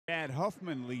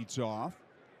Huffman leads off.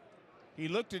 He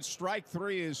looked at strike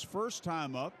three his first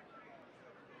time up.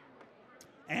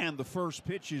 And the first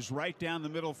pitch is right down the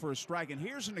middle for a strike. And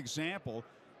here's an example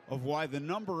of why the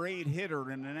number 8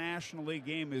 hitter in a National League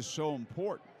game is so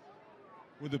important.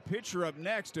 With the pitcher up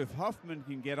next, if Huffman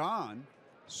can get on,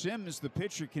 Sims, the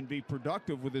pitcher, can be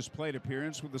productive with his plate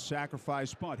appearance with a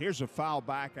sacrifice bunt. Here's a foul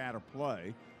back out of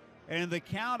play. And the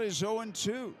count is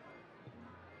 0-2.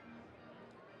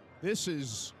 This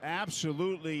is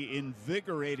absolutely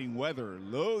invigorating weather,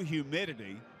 low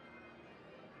humidity,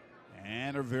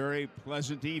 and a very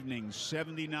pleasant evening.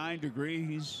 79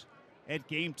 degrees at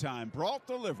game time. Brault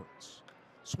delivers.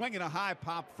 Swinging a high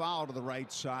pop foul to the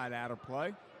right side, out of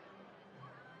play.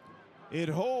 It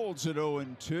holds at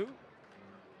 0-2.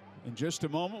 In just a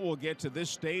moment, we'll get to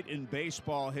this date in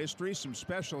baseball history. Some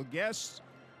special guests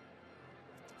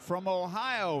from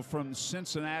Ohio, from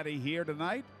Cincinnati here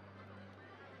tonight.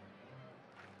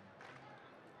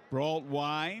 Brault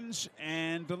winds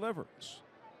and delivers.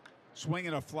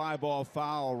 Swinging a fly ball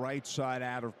foul, right side,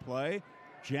 out of play.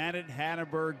 Janet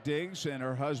Hannenberg-Diggs and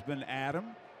her husband Adam.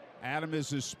 Adam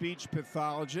is a speech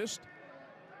pathologist.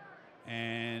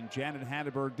 And Janet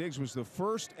Hannenberg-Diggs was the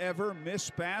first ever Miss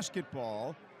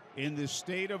Basketball in the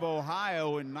state of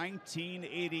Ohio in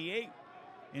 1988.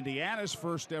 Indiana's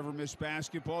first ever Miss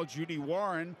Basketball, Judy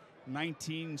Warren,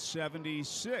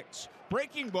 1976.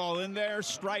 Breaking ball in there,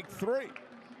 strike three.